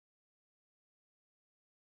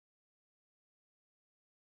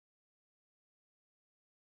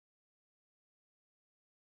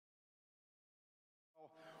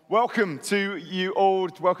Welcome to you all.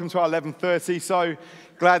 Welcome to our 11:30. So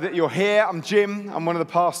glad that you're here. I'm Jim. I'm one of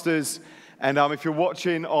the pastors. And if you're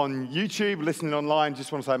watching on YouTube, listening online,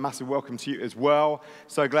 just want to say a massive welcome to you as well.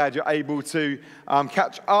 So glad you're able to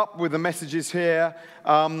catch up with the messages here.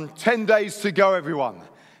 10 days to go, everyone.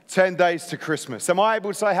 10 days to Christmas. Am I able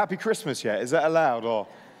to say Happy Christmas yet? Is that allowed? Or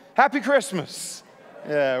Happy Christmas?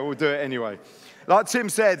 Yeah, we'll do it anyway. Like Tim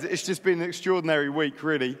said, it's just been an extraordinary week,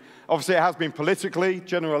 really. Obviously, it has been politically,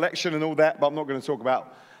 general election and all that, but I'm not going to talk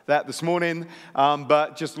about that this morning.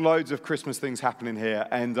 But just loads of Christmas things happening here.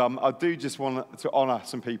 And I do just want to honour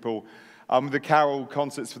some people. The carol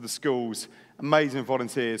concerts for the schools, amazing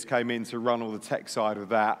volunteers came in to run all the tech side of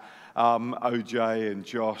that. OJ and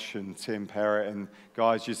Josh and Tim Perrott and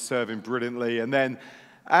guys just serving brilliantly. And then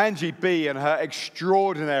Angie B and her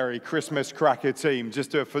extraordinary Christmas cracker team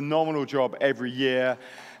just do a phenomenal job every year.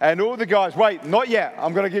 And all the guys, wait, not yet,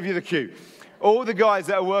 I'm going to give you the cue. All the guys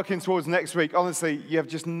that are working towards next week, honestly, you have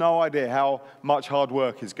just no idea how much hard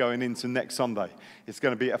work is going into next Sunday. It's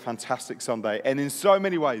going to be a fantastic Sunday. And in so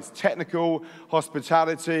many ways, technical,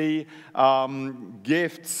 hospitality,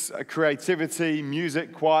 gifts, creativity,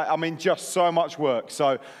 music, choir, just so much work.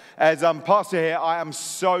 So as pastor here, I am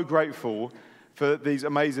so grateful for these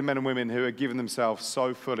amazing men and women who are giving themselves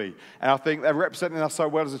so fully. And I think they're representing us so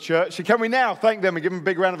well as a church. So can we now thank them and give them a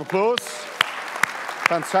big round of applause?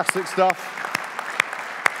 Fantastic stuff.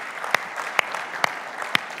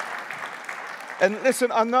 And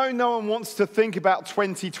listen, I know no one wants to think about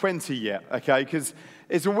 2020 yet, okay? Because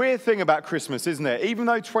it's a weird thing about Christmas, isn't it? Even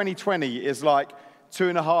though 2020 is like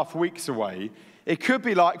 2.5 weeks away, it could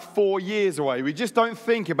be like 4 years away. We just don't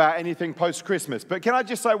think about anything post-Christmas. But can I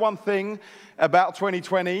just say one thing about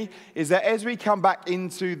 2020 is that as we come back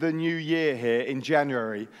into the new year here in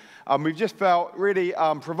January, we've just felt really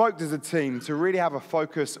provoked as a team to really have a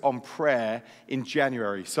focus on prayer in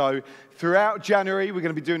January. So throughout January, we're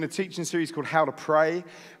going to be doing a teaching series called How to Pray.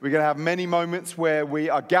 We're going to have many moments where we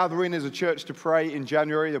are gathering as a church to pray in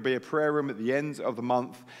January. There'll be a prayer room at the end of the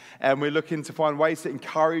month. And we're looking to find ways to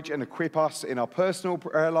encourage and equip us in our personal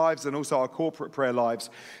prayer lives and also our corporate prayer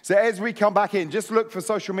lives. So as we come back in, just look for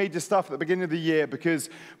social media stuff at the beginning of the year because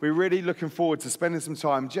we're really looking forward to spending some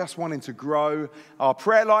time just wanting to grow our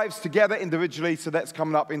prayer lives together individually. So that's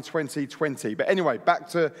coming up in 2020. But anyway, back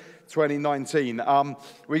to 2019.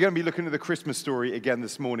 We're going to be looking at the Christmas story again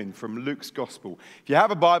this morning from Luke's Gospel. If you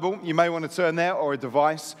have a Bible, you may want to turn there or a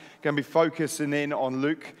device. Going to be focusing in on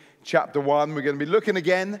Luke chapter 1. We're going to be looking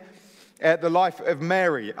again at the life of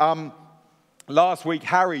Mary. Last week,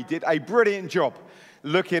 Harry did a brilliant job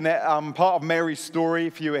looking at part of Mary's story.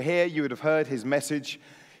 If you were here, you would have heard his message.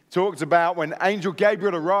 Talked about when Angel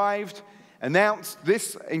Gabriel arrived, announced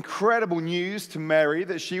this incredible news to Mary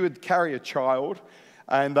that she would carry a child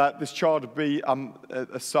and that this child would be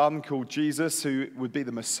a son called Jesus who would be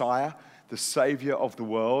the Messiah, the Savior of the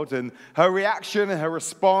world. And her reaction and her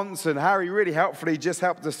response, and Harry really helpfully just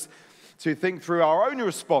helped us to think through our own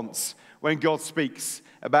response when God speaks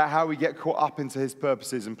about how we get caught up into his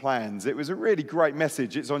purposes and plans. It was a really great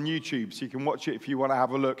message. It's on YouTube, so you can watch it if you want to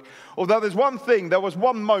have a look. Although there was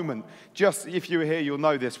one moment, just if you were here, you'll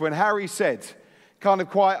know this, when Harry said, kind of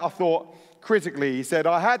quite, I thought, critically, he said,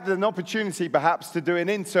 I had an opportunity perhaps to do an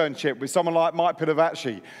internship with someone like Mike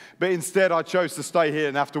Pedavacci, but instead I chose to stay here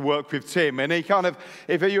and have to work with Tim. And he kind of,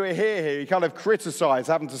 if you were here, he kind of criticized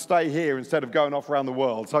having to stay here instead of going off around the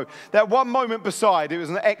world. So that one moment beside, it was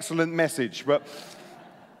an excellent message. But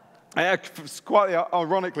quite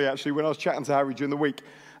ironically, actually, when I was chatting to Harry during the week,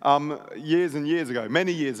 years and years ago,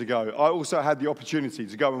 many years ago, I also had the opportunity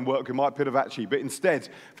to go and work with Mike Pedavacci, but instead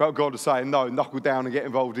felt God was saying, no, knuckle down and get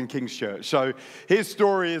involved in King's Church. So his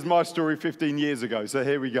story is my story 15 years ago, so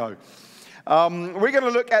here we go. We're going to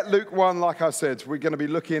look at Luke 1, like I said. We're going to be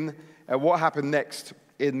looking at what happened next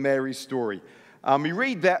in Mary's story. We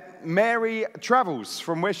read that Mary travels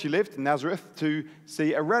from where she lived, Nazareth, to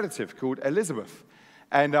see a relative called Elizabeth.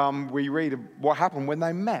 And we read what happened when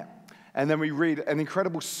they met. And then we read an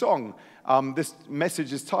incredible song. This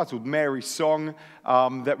message is titled Mary's Song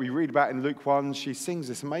that we read about in Luke 1. She sings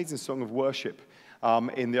this amazing song of worship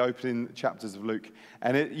in the opening chapters of Luke.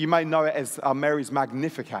 And you may know it as Mary's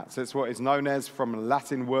Magnificat. That's what it's known as, from a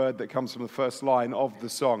Latin word that comes from the first line of the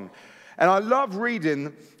song. And I love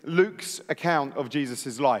reading Luke's account of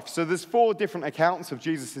Jesus' life. So there's 4 different accounts of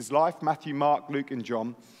Jesus' life: Matthew, Mark, Luke, and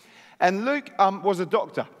John. And Luke was a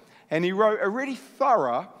doctor. And he wrote a really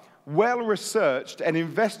thorough, well-researched and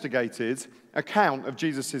investigated account of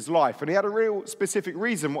Jesus' life. And he had a real specific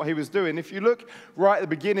reason what he was doing. If you look right at the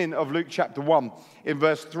beginning of Luke chapter 1, in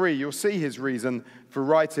verse 3, you'll see his reason for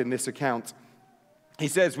writing this account. He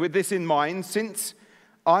says, with this in mind, since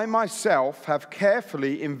I myself have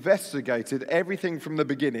carefully investigated everything from the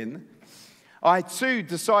beginning. I too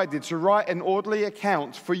decided to write an orderly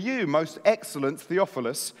account for you, most excellent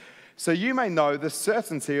Theophilus, so you may know the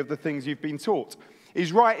certainty of the things you've been taught.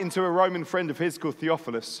 He's writing to a Roman friend of his called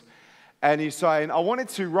Theophilus, and he's saying, I wanted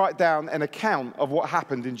to write down an account of what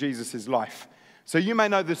happened in Jesus' life, so you may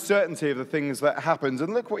know the certainty of the things that happened.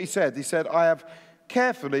 And look what he said. He said, I have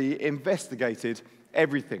carefully investigated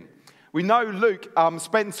everything. We know Luke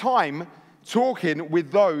spent time talking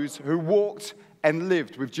with those who walked and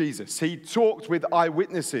lived with Jesus. He talked with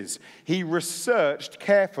eyewitnesses. He researched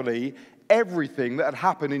carefully everything that had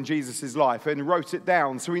happened in Jesus' life and wrote it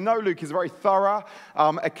down. So we know Luke is a very thorough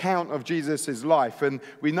account of Jesus' life. And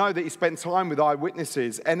we know that he spent time with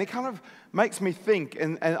eyewitnesses. And it kind of makes me think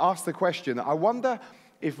and ask the question, I wonder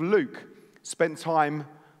if Luke spent time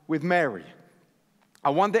with Mary. I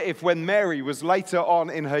wonder if when Mary was later on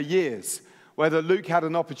in her years, whether Luke had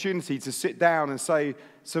an opportunity to sit down and say,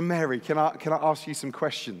 so Mary, can I ask you some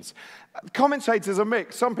questions? Commentators are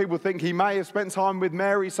mixed. Some people think he may have spent time with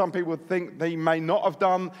Mary. Some people think that he may not have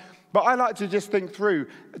done. But I like to just think through,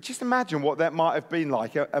 just imagine what that might have been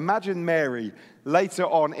like. Imagine Mary later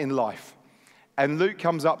on in life. And Luke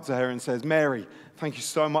comes up to her and says, Mary, thank you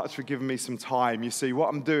so much for giving me some time. You see, what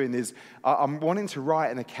I'm doing is I'm wanting to write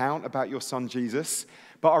an account about your son Jesus,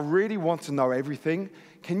 but I really want to know everything.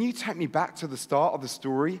 Can you take me back to the start of the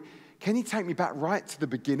story? Can you take me back right to the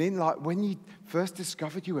beginning? Like when you first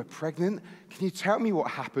discovered you were pregnant, can you tell me what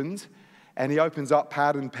happened? And he opens up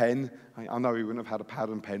pad and pen. I know he wouldn't have had a pad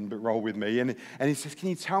and pen, but roll with me. And he says, can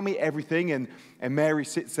you tell me everything? And Mary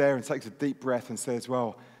sits there and takes a deep breath and says,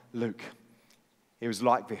 well, Luke, it was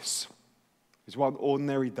like this. It was one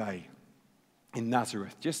ordinary day in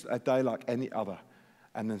Nazareth, just a day like any other.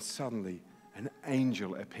 And then suddenly an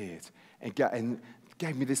angel appeared and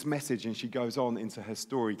gave me this message, and she goes on into her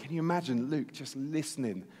story. Can you imagine Luke just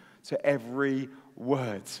listening to every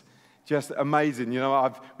word? Just amazing. You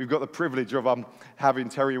know, we've got the privilege of having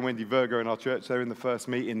Terry and Wendy Virgo in our church. They're in the first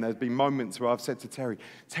meeting. There's been moments where I've said to Terry,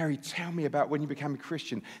 tell me about when you became a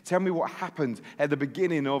Christian. Tell me what happened at the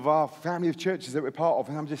beginning of our family of churches that we're part of.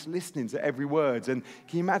 And I'm just listening to every word. And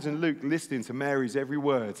can you imagine Luke listening to Mary's every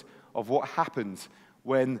word of what happened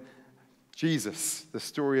when Jesus, the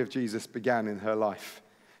story of Jesus, began in her life?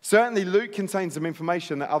 Certainly, Luke contains some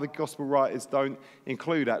information that other gospel writers don't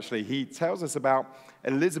include, actually. He tells us about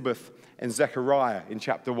Elizabeth and Zechariah in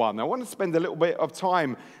chapter 1. I want to spend a little bit of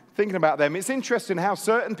time thinking about them. It's interesting how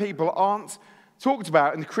certain people aren't talked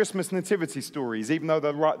about in the Christmas nativity stories, even though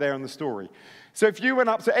they're right there in the story. So if you went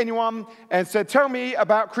up to anyone and said, tell me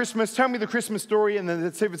about Christmas, tell me the Christmas story and the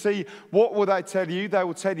nativity, what will they tell you? They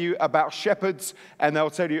will tell you about shepherds, and they'll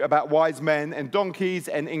tell you about wise men and donkeys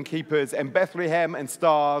and innkeepers and Bethlehem and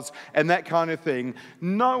stars and that kind of thing.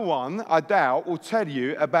 No one, I doubt, will tell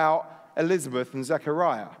you about Elizabeth and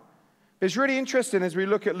Zechariah. It's really interesting as we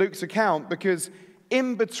look at Luke's account, because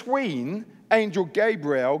in between Angel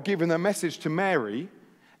Gabriel giving a message to Mary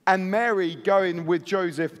and Mary going with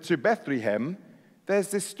Joseph to Bethlehem, there's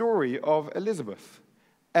this story of Elizabeth.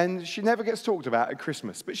 And she never gets talked about at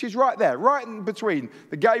Christmas, but she's right there, right in between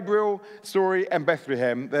the Gabriel story and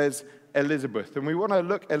Bethlehem, there's Elizabeth. And we want to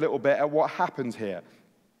look a little bit at what happened here.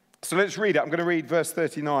 So let's read it. I'm going to read verse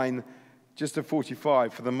 39 just to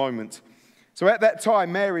 45 for the moment. So at that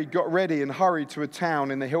time, Mary got ready and hurried to a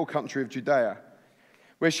town in the hill country of Judea,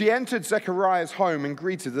 where she entered Zechariah's home and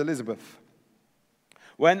greeted Elizabeth.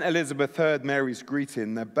 When Elizabeth heard Mary's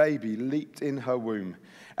greeting, the baby leaped in her womb,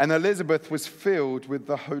 and Elizabeth was filled with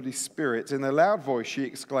the Holy Spirit. In a loud voice, she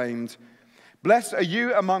exclaimed, "Blessed are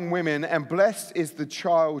you among women, and blessed is the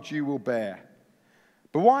child you will bear.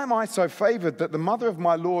 But why am I so favored that the mother of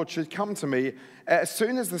my Lord should come to me? As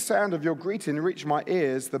soon as the sound of your greeting reached my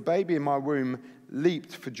ears, the baby in my womb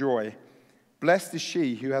leaped for joy. Blessed is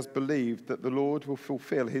she who has believed that the Lord will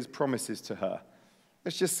fulfill his promises to her."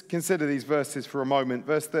 Let's just consider these verses for a moment.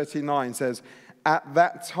 Verse 39 says, at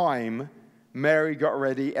that time, Mary got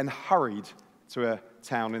ready and hurried to a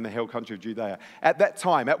town in the hill country of Judea. At that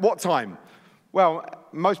time. At what time? Well,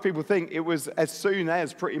 most people think it was as soon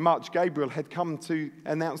as pretty much Gabriel had come to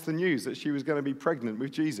announce the news that she was going to be pregnant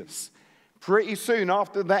with Jesus. Pretty soon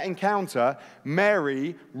after that encounter,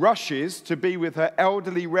 Mary rushes to be with her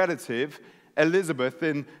elderly relative, Elizabeth,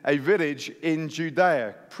 in a village in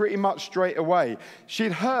Judea, pretty much straight away.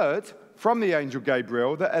 She'd heard from the angel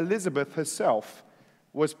Gabriel that Elizabeth herself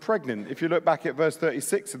was pregnant. If you look back at verse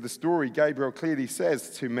 36 of the story, Gabriel clearly says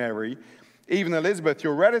to Mary, even Elizabeth,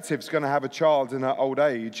 your relative's going to have a child in her old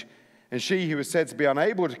age, and she who was said to be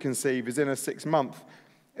unable to conceive is in her 6th month.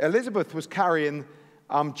 Elizabeth was carrying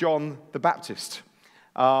John the Baptist.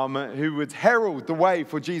 who would herald the way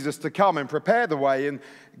for Jesus to come and prepare the way. And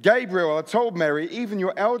Gabriel had told Mary, even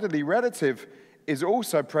your elderly relative is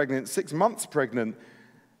also pregnant, 6 months pregnant.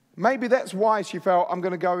 Maybe that's why she felt, I'm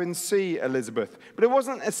going to go and see Elizabeth. But it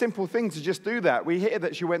wasn't a simple thing to just do that. We hear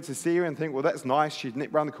that she went to see her and think, well, that's nice. She'd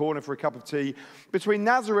nip round the corner for a cup of tea. Between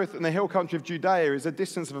Nazareth and the hill country of Judea is a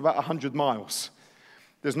distance of about 100 miles.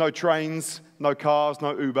 There's no trains, no cars,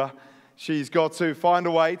 no Uber. She's got to find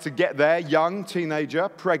a way to get there, young, teenager,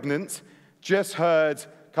 pregnant, just heard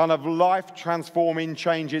kind of life-transforming,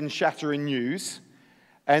 changing, shattering news.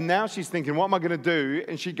 And now she's thinking, what am I going to do?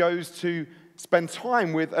 And she goes to spend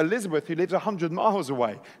time with Elizabeth, who lives 100 miles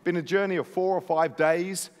away. Been a journey of 4 or 5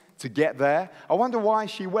 days to get there. I wonder why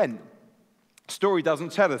she went. Story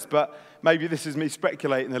doesn't tell us, but maybe this is me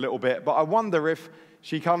speculating a little bit. But I wonder if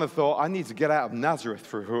she kind of thought, I need to get out of Nazareth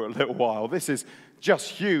for a little while. This is just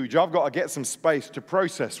huge. I've got to get some space to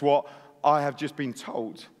process what I have just been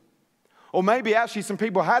told. Or maybe actually some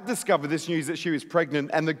people had discovered this news that she was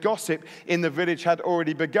pregnant and the gossip in the village had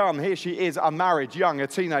already begun. Here she is, unmarried, young, a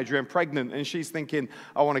teenager and pregnant, and she's thinking,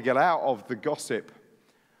 I want to get out of the gossip.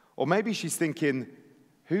 Or maybe she's thinking,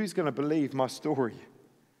 who's going to believe my story?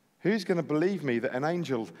 Who's going to believe me that an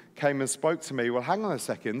angel came and spoke to me? Well, hang on a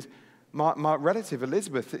second. My relative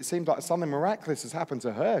Elizabeth, it seems like something miraculous has happened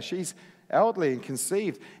to her. She's elderly and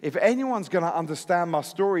conceived. If anyone's going to understand my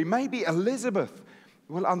story, maybe Elizabeth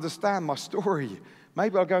will understand my story.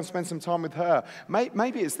 Maybe I'll go and spend some time with her.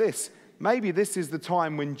 Maybe it's this. Maybe this is the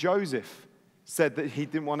time when Joseph said that he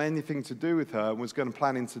didn't want anything to do with her and was going to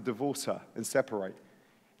plan to divorce her and separate.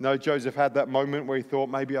 You know, Joseph had that moment where he thought,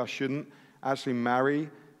 maybe I shouldn't actually marry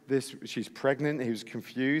this. She's pregnant. He was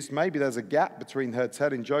confused. Maybe there's a gap between her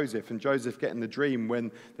telling Joseph and Joseph getting the dream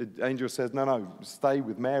when the angel says, no, stay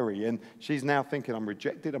with Mary. And she's now thinking, I'm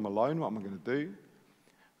rejected. I'm alone. What am I going to do?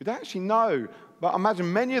 We don't actually know. But I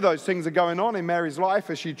imagine many of those things are going on in Mary's life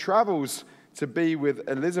as she travels to be with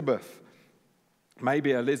Elizabeth.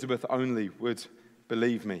 Maybe Elizabeth only would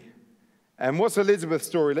believe me. And what's Elizabeth's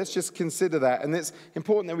story? Let's just consider that. And it's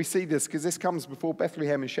important that we see this because this comes before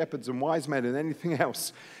Bethlehem and shepherds and wise men and anything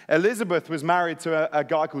else. Elizabeth was married to a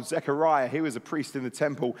guy called Zechariah. He was a priest in the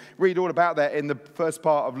temple. Read all about that in the first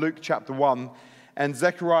part of Luke chapter 1. And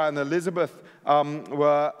Zechariah and Elizabeth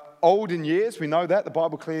were old in years. We know that. The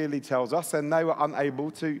Bible clearly tells us. And they were unable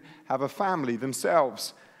to have a family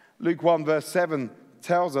themselves. Luke 1 verse 7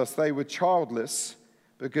 tells us they were childless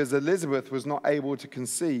because Elizabeth was not able to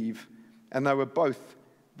conceive. And they were both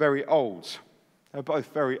very old. They were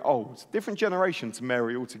both very old. Different generation to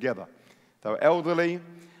Mary altogether. They were elderly.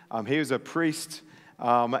 He was a priest.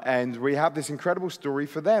 And we have this incredible story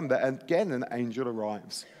for them that again an angel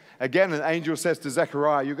arrives. Again, an angel says to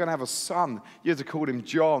Zechariah, you're going to have a son. You're to call him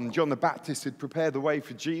John. John the Baptist who'd prepare the way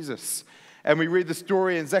for Jesus. And we read the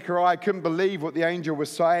story and Zechariah couldn't believe what the angel was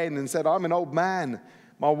saying and said, I'm an old man.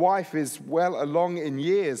 My wife is well along in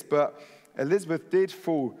years, but Elizabeth did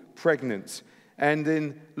fall pregnant. And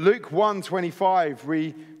in Luke 1:25,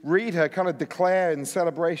 we read her kind of declare in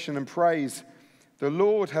celebration and praise, the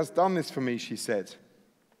Lord has done this for me, she said.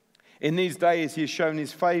 In these days, he has shown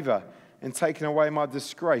his favor and taken away my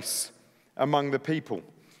disgrace among the people.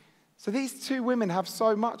 So these two women have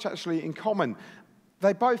so much actually in common.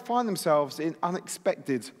 They both find themselves in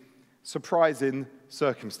unexpected, surprising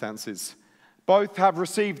circumstances. Both have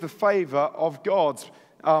received the favor of God.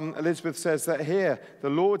 Elizabeth says that here, the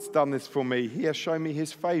Lord's done this for me. He has shown me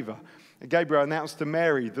his favor. Gabriel announced to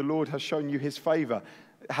Mary, the Lord has shown you his favor.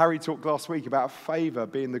 Harry talked last week about favor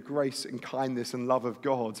being the grace and kindness and love of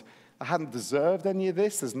God. They hadn't deserved any of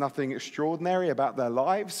this. There's nothing extraordinary about their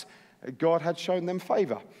lives. God had shown them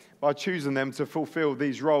favor by choosing them to fulfill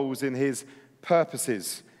these roles in his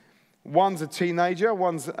purposes. One's a teenager,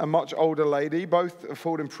 one's a much older lady. Both have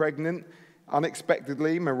fallen pregnant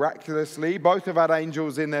unexpectedly, miraculously. Both have had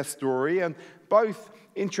angels in their story, and both,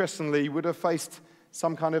 interestingly, would have faced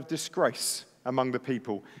some kind of disgrace among the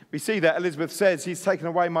people. We see that Elizabeth says, he's taken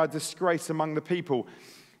away my disgrace among the people.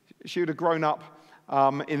 She would have grown up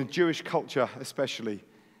in a Jewish culture, especially,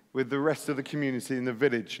 with the rest of the community in the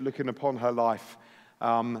village looking upon her life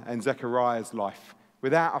and Zechariah's life,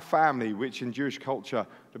 without a family, which in Jewish culture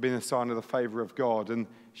would have been a sign of the favor of God. And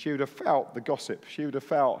she would have felt the gossip. She would have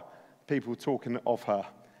felt people talking of her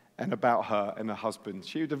and about her and her husband.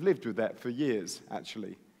 She would have lived with that for years,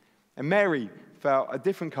 actually. And Mary felt a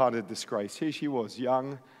different kind of disgrace. Here she was,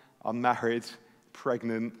 young, unmarried,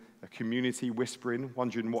 pregnant, a community whispering,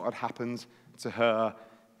 wondering what had happened to her.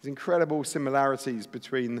 There's incredible similarities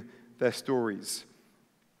between their stories.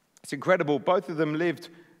 It's incredible. Both of them lived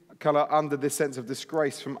kind of under this sense of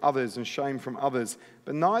disgrace from others and shame from others.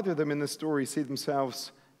 But neither of them in the story see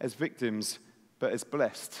themselves as victims, but as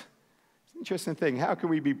blessed. It's an interesting thing. How can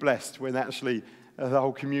we be blessed when actually the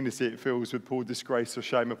whole community, it feels, would pour disgrace or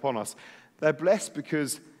shame upon us? They're blessed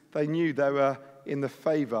because they knew they were in the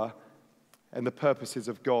favor and the purposes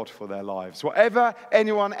of God for their lives. Whatever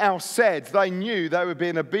anyone else said, they knew they were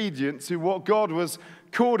being obedient to what God was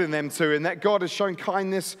calling them to, and that God has shown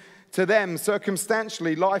kindness to them.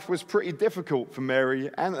 Circumstantially, life was pretty difficult for Mary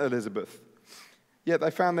and Elizabeth. Yet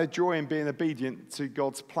they found their joy in being obedient to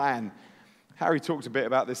God's plan. Harry talked a bit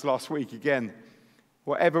about this last week. Again,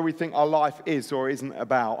 whatever we think our life is or isn't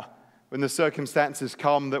about, when the circumstances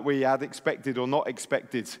come that we had expected or not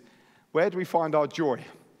expected, where do we find our joy?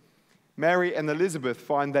 Mary and Elizabeth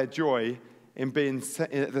find their joy in being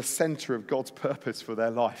at the center of God's purpose for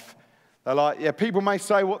their life. They're like, yeah, people may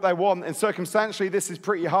say what they want, and circumstantially this is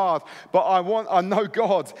pretty hard, but I know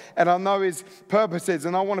God, and I know His purposes,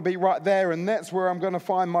 and I want to be right there, and that's where I'm going to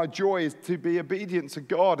find my joy, is to be obedient to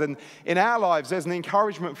God. And in our lives, there's an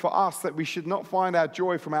encouragement for us that we should not find our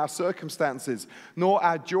joy from our circumstances, nor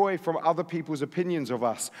our joy from other people's opinions of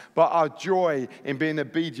us, but our joy in being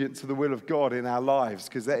obedient to the will of God in our lives,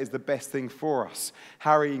 because that is the best thing for us.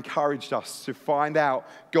 Harry encouraged us to find out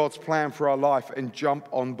God's plan for our life and jump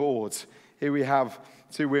on board. Here we have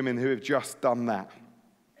two women who have just done that.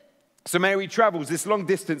 So Mary travels this long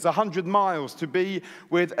distance, 100 miles, to be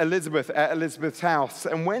with Elizabeth at Elizabeth's house.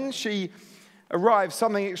 And when she arrives,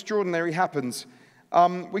 something extraordinary happens.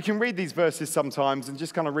 We can read these verses sometimes and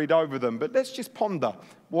just kind of read over them, but let's just ponder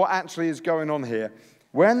what actually is going on here.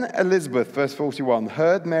 When Elizabeth, verse 41,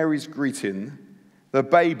 heard Mary's greeting, the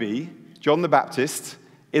baby, John the Baptist,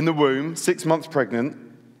 in the womb, 6 months pregnant,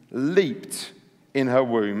 leaped in her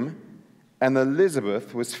womb, and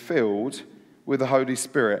Elizabeth was filled with the Holy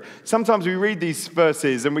Spirit. Sometimes we read these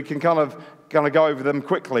verses and we can kind of go over them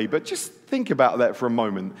quickly, but just think about that for a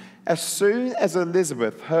moment. As soon as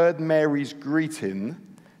Elizabeth heard Mary's greeting,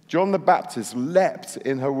 John the Baptist leapt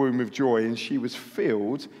in her womb with joy, and she was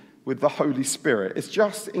filled with the Holy Spirit. It's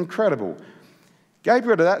just incredible.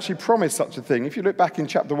 Gabriel had actually promised such a thing. If you look back in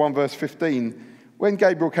chapter 1, verse 15, when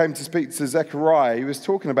Gabriel came to speak to Zechariah, he was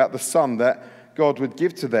talking about the son that God would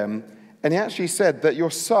give to them. And he actually said that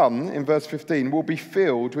your son, in verse 15, will be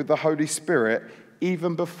filled with the Holy Spirit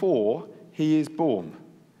even before he is born.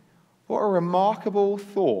 What a remarkable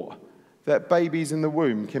thought, that babies in the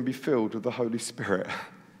womb can be filled with the Holy Spirit.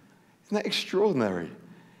 Isn't that extraordinary?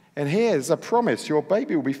 And here's a promise: your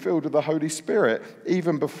baby will be filled with the Holy Spirit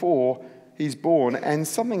even before he's born. And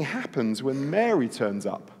something happens when Mary turns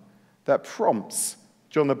up that prompts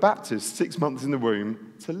John the Baptist, 6 months in the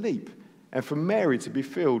womb, to leap, and for Mary to be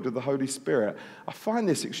filled with the Holy Spirit. I find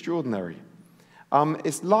this extraordinary.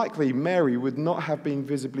 It's likely Mary would not have been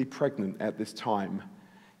visibly pregnant at this time.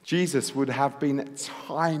 Jesus would have been a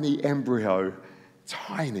tiny embryo,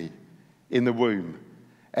 tiny, in the womb.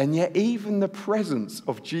 And yet even the presence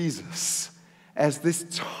of Jesus as this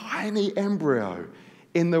tiny embryo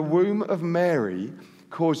in the womb of Mary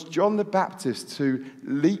caused John the Baptist to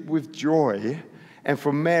leap with joy, and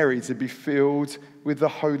for Mary to be filled with the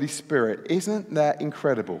Holy Spirit. Isn't that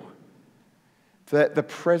incredible? That the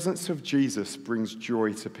presence of Jesus brings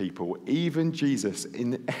joy to people. Even Jesus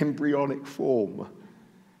in embryonic form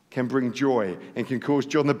can bring joy and can cause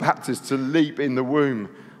John the Baptist to leap in the womb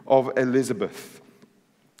of Elizabeth.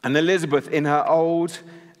 And Elizabeth, in her old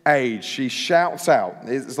age, she shouts out.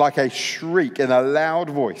 It's like a shriek in a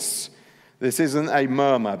loud voice. This isn't a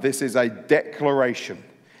murmur. This is a declaration.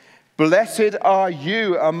 Blessed are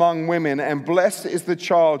you among women, and blessed is the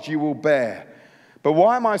child you will bear. But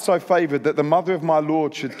why am I so favored that the mother of my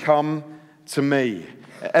Lord should come to me?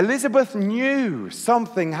 Elizabeth knew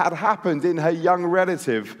something had happened in her young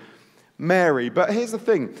relative, Mary. But here's the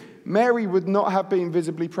thing. Mary would not have been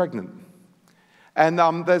visibly pregnant. And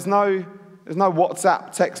there's no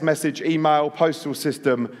WhatsApp, text message, email, postal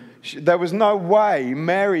system. There was no way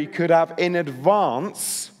Mary could have in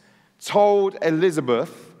advance told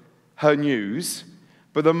Elizabeth her news,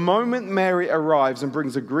 but the moment Mary arrives and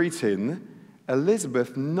brings a greeting,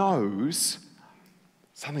 Elizabeth knows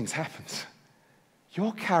something's happened.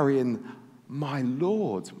 You're carrying my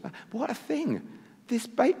Lord. What a thing. This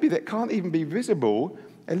baby that can't even be visible,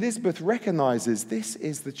 Elizabeth recognizes this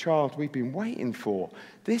is the child we've been waiting for.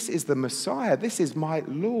 This is the Messiah. This is my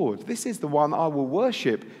Lord. This is the one I will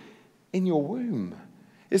worship in your womb.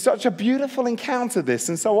 It's such a beautiful encounter, this,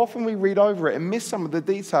 and so often we read over it and miss some of the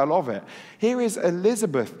detail of it. Here is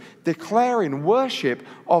Elizabeth declaring worship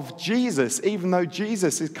of Jesus, even though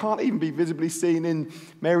Jesus can't even be visibly seen in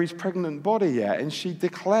Mary's pregnant body yet, and she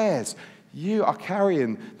declares, You are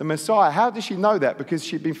carrying the Messiah. How did she know that? Because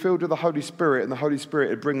she'd been filled with the Holy Spirit, and the Holy Spirit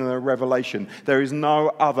had brought her a revelation. There is no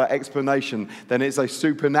other explanation than it's a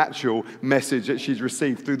supernatural message that she's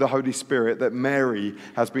received through the Holy Spirit, that Mary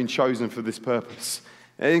has been chosen for this purpose.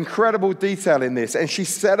 Incredible detail in this. And she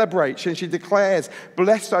celebrates and she declares,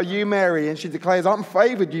 "Blessed are you, Mary." And she declares, "I'm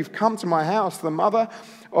favored. You've come to my house. The mother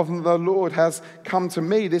of the Lord has come to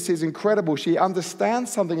me." This is incredible. She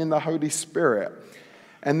understands something in the Holy Spirit.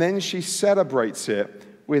 And then she celebrates it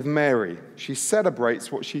with Mary. She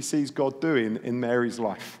celebrates what she sees God doing in Mary's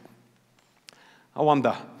life. I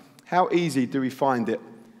wonder, how easy do we find it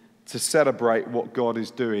to celebrate what God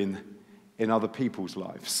is doing in other people's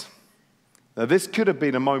lives? Now, this could have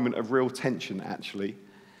been a moment of real tension, actually.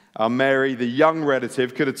 Mary, the young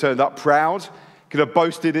relative, could have turned up proud, could have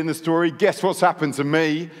boasted in the story, "Guess what's happened to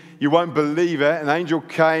me? You won't believe it. An angel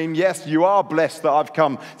came. Yes, you are blessed that I've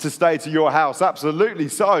come to stay to your house." Absolutely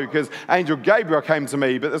so, because Angel Gabriel came to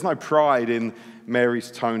me, but there's no pride in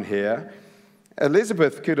Mary's tone here.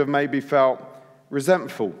 Elizabeth could have maybe felt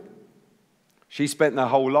resentful. She spent her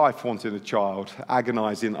whole life wanting a child,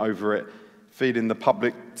 agonizing over it, feeling the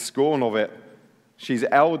public scorn of it. She's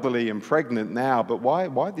elderly and pregnant now, but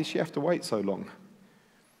why did she have to wait so long?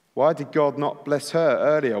 Why did God not bless her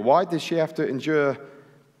earlier? Why did she have to endure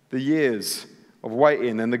the years of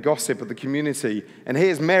waiting and the gossip of the community? And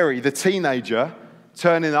here's Mary, the teenager,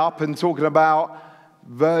 turning up and talking about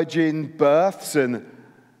virgin births, and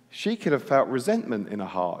she could have felt resentment in her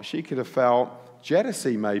heart. She could have felt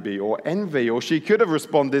jealousy maybe, or envy, or she could have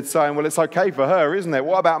responded saying, "Well, it's okay for her, isn't it?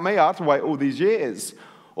 What about me? I have to wait all these years."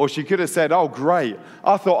 Or she could have said, "Oh, great,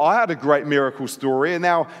 I thought I had a great miracle story, and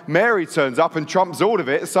now Mary turns up and trumps all of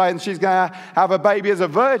it, saying she's going to have a baby as a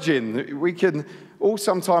virgin." We can all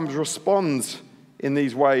sometimes respond in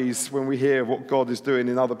these ways when we hear what God is doing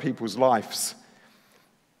in other people's lives.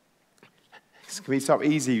 It can be so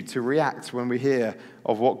easy to react when we hear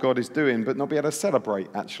of what God is doing, but not be able to celebrate,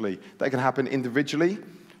 actually. That can happen individually,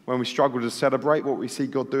 when we struggle to celebrate what we see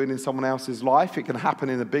God doing in someone else's life. It can happen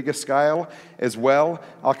in a bigger scale as well.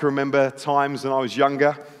 I can remember times when I was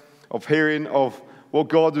younger of hearing of what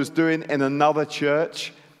God was doing in another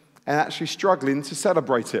church and actually struggling to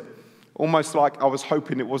celebrate it. Almost like I was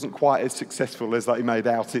hoping it wasn't quite as successful as they made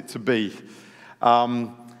out it to be.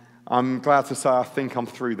 I'm glad to say I think I'm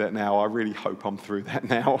through that now. I really hope I'm through that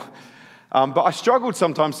now. But I struggled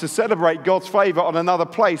sometimes to celebrate God's favor on another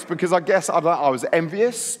place because I guess I was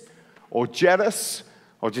envious or jealous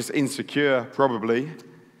or just insecure, probably.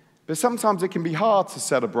 But sometimes it can be hard to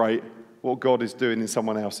celebrate what God is doing in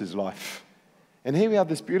someone else's life. And here we have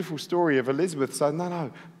this beautiful story of Elizabeth saying,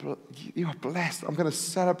 no, you are blessed. I'm going to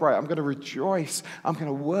celebrate. I'm going to rejoice. I'm going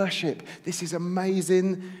to worship. This is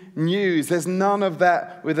amazing news. There's none of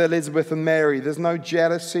that with Elizabeth and Mary. There's no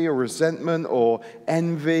jealousy or resentment or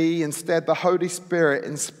envy. Instead, the Holy Spirit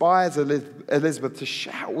inspires Elizabeth to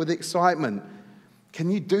shout with excitement. Can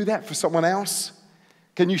you do that for someone else?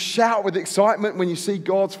 Can you shout with excitement when you see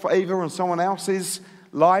God's favor on someone else's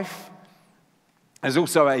life? There's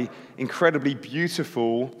also an incredibly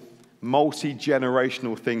beautiful,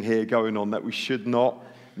 multi-generational thing here going on that we should not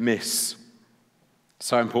miss.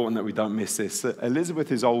 So important that we don't miss this.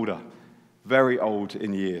 Elizabeth is older, very old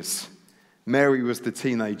in years. Mary was the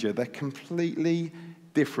teenager. They're completely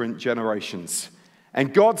different generations.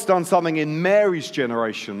 And God's done something in Mary's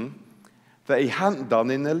generation that he hadn't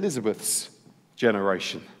done in Elizabeth's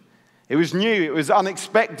generation. It was new, it was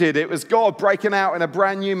unexpected, it was God breaking out in a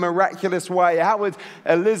brand new, miraculous way. How would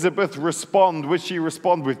Elizabeth respond? Would she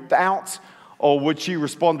respond with doubt? Or would she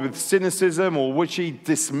respond with cynicism? Or would she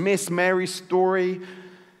dismiss Mary's story?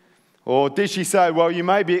 Or did she say, well, you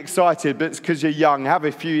may be excited, but it's because you're young, have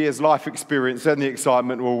a few years life experience, then the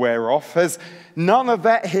excitement will wear off? There's none of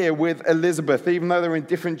that here with Elizabeth, even though they're in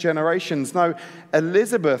different generations. No,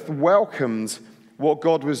 Elizabeth welcomed what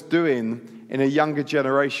God was doing in a younger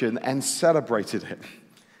generation and celebrated it.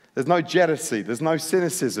 There's no jealousy, there's no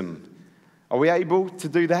cynicism. Are we able to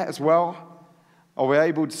do that as well? Are we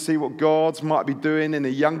able to see what God might be doing in a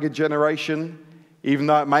younger generation, even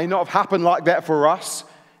though it may not have happened like that for us,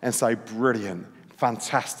 and say, brilliant,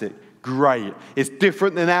 fantastic, great. It's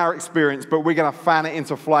different than our experience, but we're going to fan it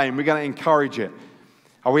into flame. We're going to encourage it.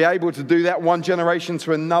 Are we able to do that one generation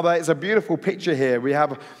to another? It's a beautiful picture here. We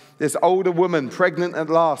have this older woman pregnant at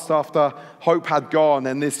last after hope had gone,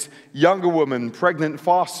 and this younger woman pregnant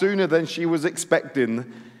far sooner than she was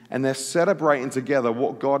expecting, and they're celebrating together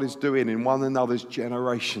what God is doing in one another's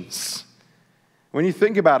generations. When you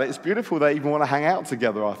think about it, it's beautiful they even want to hang out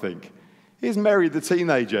together, I think. Here's Mary, the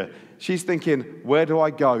teenager. She's thinking, where do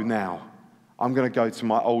I go now? I'm going to go to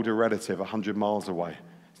my older relative 100 miles away.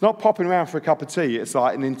 It's not popping around for a cup of tea. It's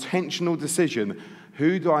like an intentional decision.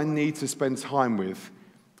 Who do I need to spend time with?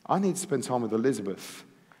 I need to spend time with Elizabeth.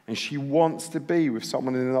 And she wants to be with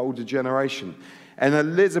someone in an older generation. And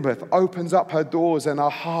Elizabeth opens up her doors and her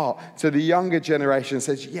heart to the younger generation and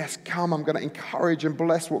says, yes, come, I'm going to encourage and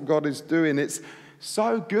bless what God is doing. It's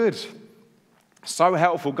so good, so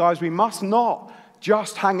helpful. Guys, we must not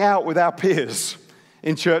just hang out with our peers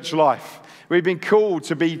in church life. We've been called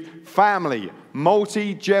to be family,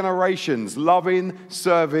 multi-generations, loving,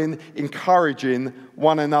 serving, encouraging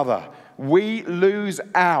one another. We lose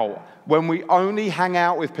out when we only hang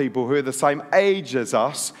out with people who are the same age as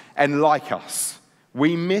us and like us.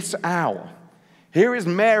 We miss out. Here is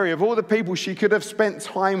Mary, of all the people she could have spent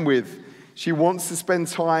time with, she wants to spend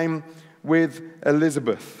time with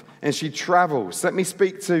Elizabeth, and she travels. Let me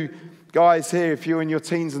speak to guys here, if you're in your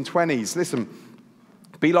teens and 20s. Listen,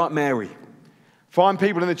 be like Mary. Find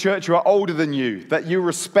people in the church who are older than you, that you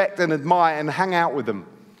respect and admire, and hang out with them.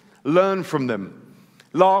 Learn from them.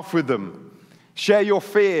 Laugh with them. Share your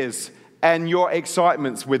fears and your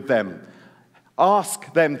excitements with them.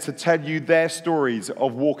 Ask them to tell you their stories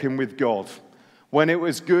of walking with God, when it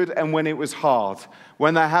was good and when it was hard,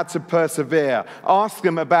 when they had to persevere. Ask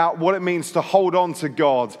them about what it means to hold on to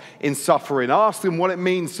God in suffering. Ask them what it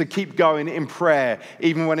means to keep going in prayer,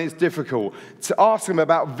 even when it's difficult. To ask them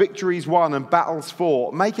about victories won and battles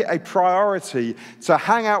fought. Make it a priority to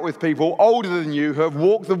hang out with people older than you who have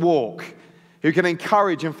walked the walk, who can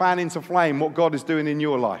encourage and fan into flame what God is doing in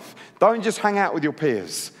your life. Don't just hang out with your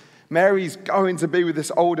peers. Mary's going to be with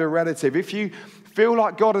this older relative. If you feel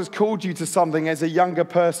like God has called you to something as a younger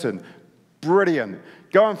person, brilliant.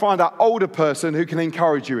 Go and find an older person who can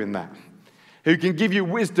encourage you in that, who can give you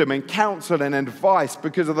wisdom and counsel and advice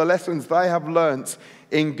because of the lessons they have learnt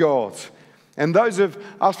in God. And those of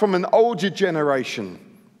us from an older generation,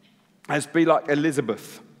 let's be like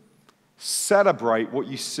Elizabeth. Celebrate what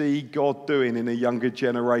you see God doing in a younger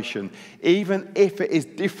generation, even if it is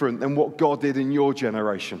different than what God did in your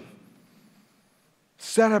generation.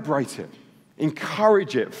 Celebrate it.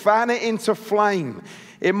 Encourage it. Fan it into flame.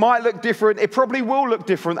 It might look different. It probably will look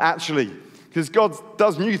different, actually, because God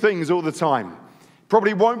does new things all the time.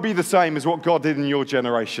 Probably won't be the same as what God did in your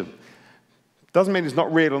generation. Doesn't mean it's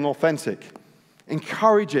not real and authentic.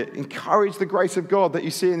 Encourage it. Encourage the grace of God that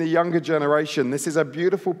you see in the younger generation. This is a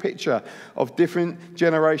beautiful picture of different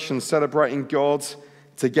generations celebrating God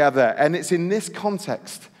together. And it's in this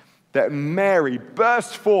context that Mary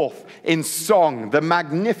burst forth in song. The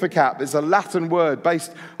Magnificat is a Latin word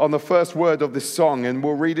based on the first word of this song, and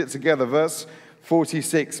we'll read it together. Verse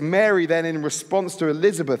 46. Mary then, in response to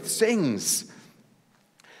Elizabeth, sings,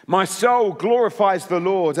 "My soul glorifies the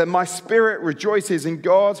Lord, and my spirit rejoices in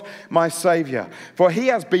God, my Savior, for he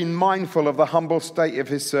has been mindful of the humble state of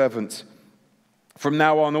his servant. From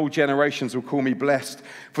now on, all generations will call me blessed,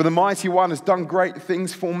 for the Mighty One has done great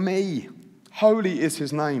things for me. Holy is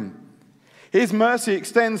his name. His mercy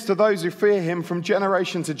extends to those who fear him from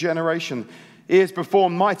generation to generation. He has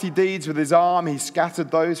performed mighty deeds with his arm. He's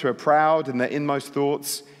scattered those who are proud in their inmost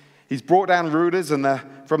thoughts. He's brought down rulers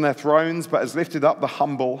from their thrones, but has lifted up the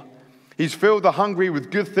humble. He's filled the hungry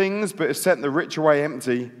with good things, but has sent the rich away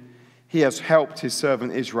empty. He has helped his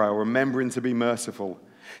servant Israel, remembering to be merciful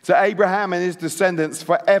to Abraham and his descendants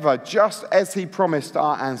forever, just as he promised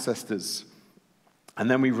our ancestors."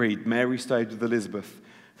 And then we read, Mary stayed with Elizabeth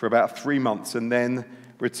for about 3 months and then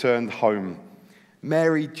returned home.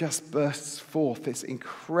 Mary just bursts forth this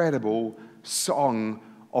incredible song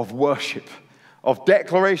of worship, of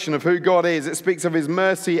declaration of who God is. It speaks of his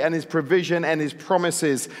mercy and his provision and his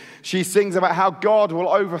promises. She sings about how God will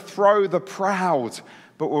overthrow the proud,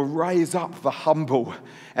 but will raise up the humble,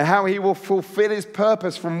 and how he will fulfill his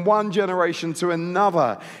purpose from one generation to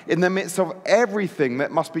another in the midst of everything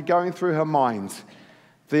that must be going through her mind.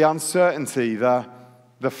 The uncertainty, the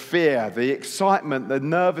fear, the excitement, the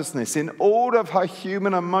nervousness, in all of her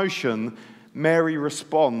human emotion, Mary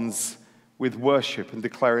responds with worship and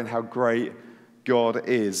declaring how great God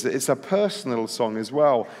is. It's a personal song as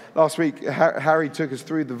well. Last week, Harry took us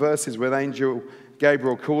through the verses where angel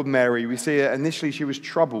Gabriel called Mary. We see that initially she was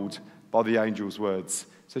troubled by the angel's words.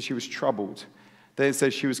 So she was troubled. Then it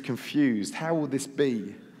says she was confused. How will this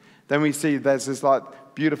be? Then we see there's this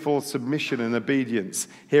beautiful submission and obedience.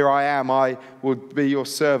 Here I am, I will be your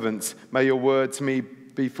servant. May your word to me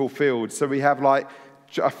be fulfilled. So we have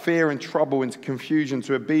a fear and trouble into confusion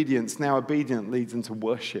to obedience. Now obedience leads into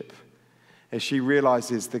worship, as she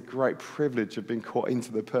realizes the great privilege of being caught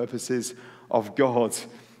into the purposes of God.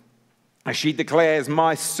 As she declares,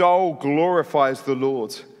 "My soul glorifies the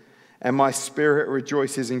Lord, and my spirit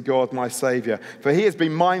rejoices in God, my Saviour. For he has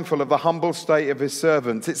been mindful of the humble state of his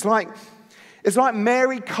servants. It's like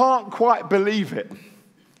Mary can't quite believe it.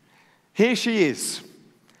 Here she is,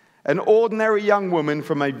 an ordinary young woman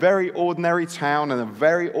from a very ordinary town and a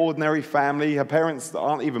very ordinary family. Her parents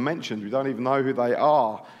aren't even mentioned. We don't even know who they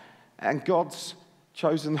are. And God's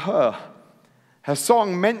chosen her. Her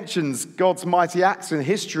song mentions God's mighty acts in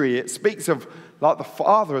history. It speaks of like the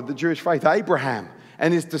father of the Jewish faith, Abraham,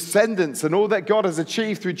 and his descendants and all that God has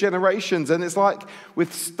achieved through generations. And it's like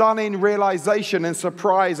with stunning realization and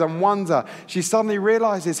surprise and wonder, she suddenly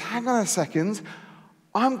realizes, hang on a second,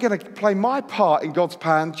 I'm going to play my part in God's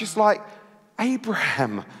plan just like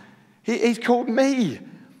Abraham. He's called me,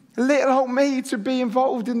 little old me, to be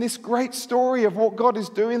involved in this great story of what God is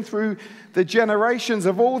doing through the generations,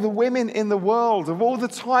 of all the women in the world, of all the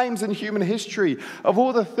times in human history, of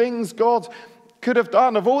all the things God could have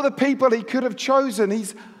done, of all the people he could have chosen.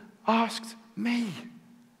 He's asked me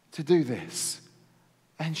to do this.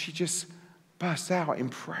 And she just bursts out in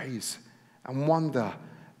praise and wonder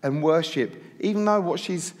and worship, even though what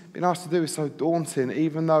she's been asked to do is so daunting,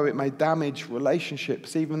 even though it may damage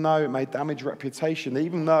relationships, even though it may damage reputation,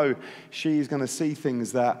 even though she's going to see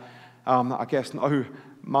things that I guess no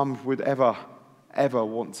mum would ever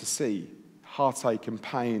want to see, heartache and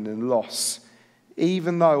pain and loss.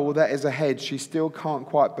 Even though all that is ahead, she still can't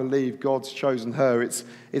quite believe God's chosen her.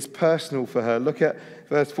 It's personal for her. Look at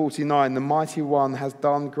verse 49. The mighty one has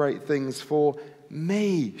done great things for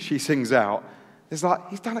me, she sings out. It's like,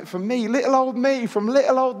 he's done it for me from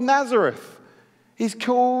little old Nazareth. He's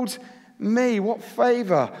called me. What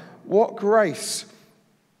favor, what grace.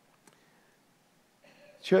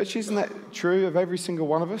 Church, isn't that true of every single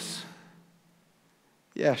one of us?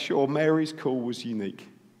 Yeah, sure, Mary's call was unique.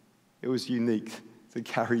 It was unique to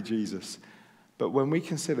carry Jesus. But when we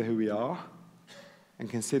consider who we are and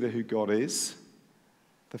consider who God is,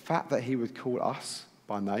 the fact that he would call us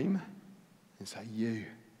by name and say, you,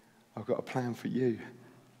 I've got a plan for you.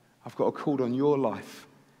 I've got a call on your life.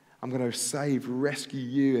 I'm going to save, rescue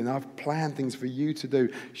you, and I've planned things for you to do.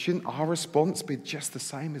 Shouldn't our response be just the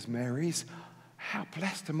same as Mary's? How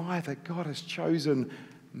blessed am I that God has chosen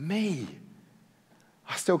me?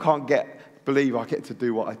 I still can't believe I get to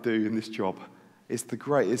do what I do in this job. It's the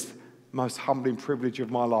greatest, most humbling privilege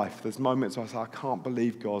of my life. There's moments where I say, I can't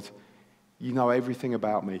believe, God, you know everything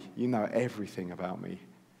about me. You know everything about me.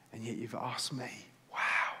 And yet you've asked me. Wow.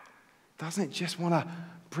 Doesn't it just want to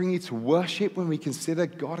bring you to worship when we consider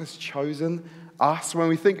God has chosen us? When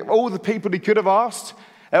we think of all the people he could have asked,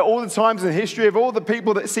 at all the times in history, of all the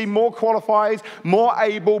people that seem more qualified, more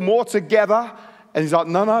able, more together. And he's like,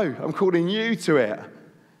 no, I'm calling you to it.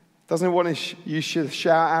 Doesn't want you should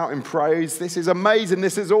shout out in praise. This is amazing.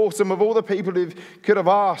 This is awesome. Of all the people who could have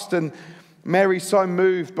asked. And Mary's so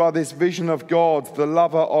moved by this vision of God, the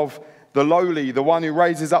lover of the lowly, the one who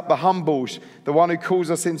raises up the humble, the one who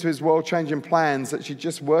calls us into his world-changing plans, that she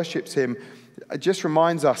just worships him. It just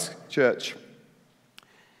reminds us, church,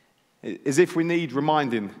 as if we need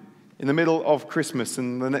reminding in the middle of Christmas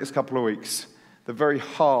and the next couple of weeks, the very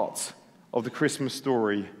heart of the Christmas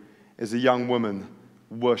story is a young woman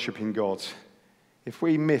worshipping God. If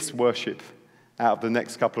we miss worship out of the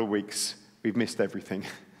next couple of weeks, we've missed everything.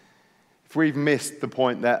 If we've missed the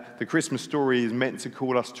point that the Christmas story is meant to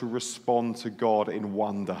call us to respond to God in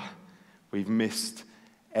wonder, we've missed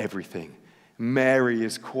everything. Mary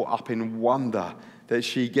is caught up in wonder that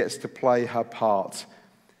she gets to play her part.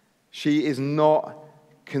 She is not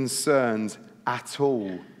concerned at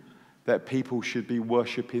all that people should be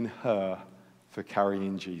worshipping her for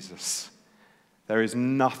carrying Jesus. There is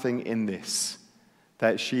nothing in this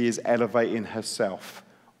that she is elevating herself.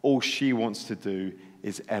 All she wants to do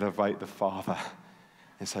is elevate the Father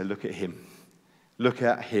and say, look at him. Look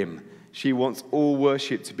at him. She wants all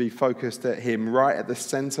worship to be focused at him. Right at the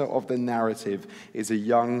center of the narrative is a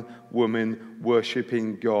young woman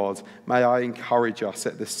worshiping God. May I encourage us,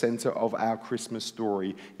 at the center of our Christmas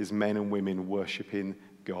story is men and women worshiping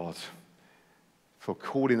God, for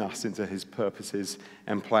calling us into his purposes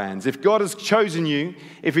and plans. If God has chosen you,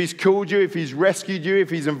 if he's called you, if he's rescued you, if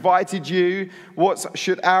he's invited you, what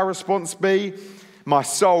should our response be? My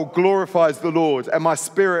soul glorifies the Lord, and my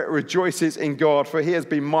spirit rejoices in God, for he has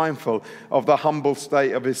been mindful of the humble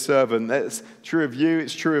state of his servant. That's true of you,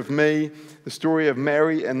 it's true of me. The story of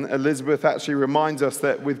Mary and Elizabeth actually reminds us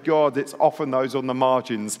that with God, it's often those on the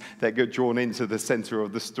margins that get drawn into the center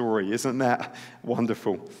of the story. Isn't that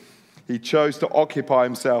wonderful? He chose to occupy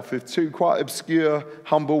himself with two quite obscure,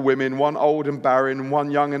 humble women, one old and barren,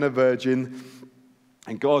 one young and a virgin.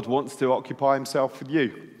 And God wants to occupy himself with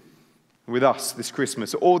you. with us this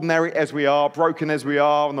Christmas. Ordinary as we are, broken as we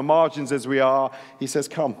are, on the margins as we are, he says,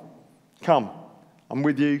 come, I'm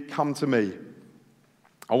with you, come to me.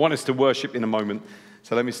 I want us to worship in a moment,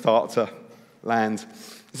 so let me start to land.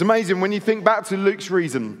 It's amazing when you think back to Luke's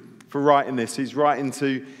reason for writing this. He's writing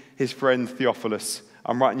to his friend Theophilus.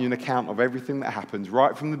 I'm writing you an account of everything that happened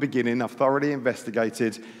right from the beginning. I've thoroughly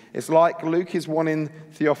investigated. It's like Luke is wanting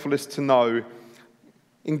Theophilus to know,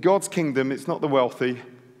 in God's kingdom, it's not the wealthy,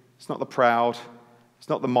 it's not the proud, it's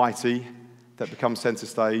not the mighty that become center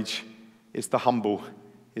stage. It's the humble,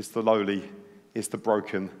 it's the lowly, it's the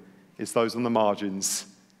broken, it's those on the margins.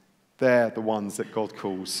 They're the ones that God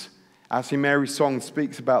calls. Actually, Mary's song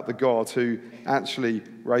speaks about the God who actually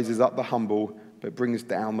raises up the humble but brings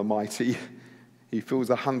down the mighty. He fills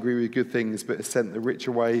the hungry with good things but has sent the rich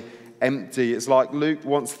away empty. It's like Luke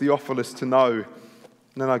wants Theophilus to know,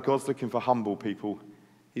 no, God's looking for humble people.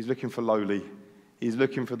 He's looking for lowly. He's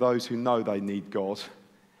looking for those who know they need God.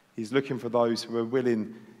 He's looking for those who are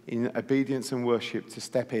willing in obedience and worship to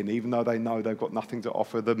step in, even though they know they've got nothing to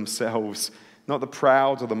offer themselves. Not the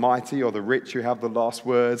proud or the mighty or the rich who have the last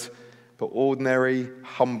word, but ordinary,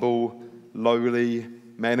 humble, lowly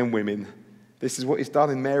men and women. This is what he's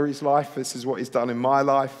done in Mary's life. This is what he's done in my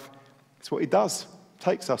life. It's what he does.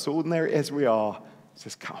 Takes us ordinary as we are.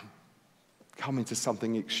 Says, come into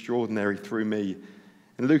something extraordinary through me.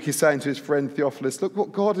 And Luke is saying to his friend Theophilus, look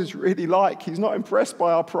what God is really like. He's not impressed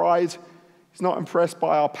by our pride. He's not impressed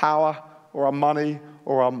by our power or our money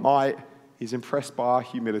or our might. He's impressed by our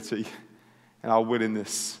humility and our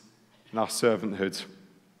willingness and our servanthood.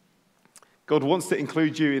 God wants to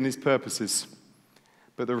include you in his purposes,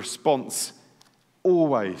 but the response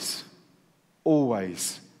always,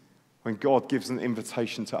 when God gives an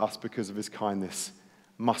invitation to us because of his kindness,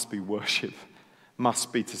 must be worship,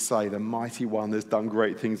 must be to say, the mighty one has done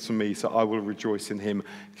great things for me, so I will rejoice in him.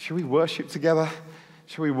 Shall we worship together?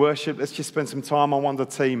 Shall we worship? Let's just spend some time. I wonder,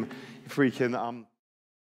 team, if we can...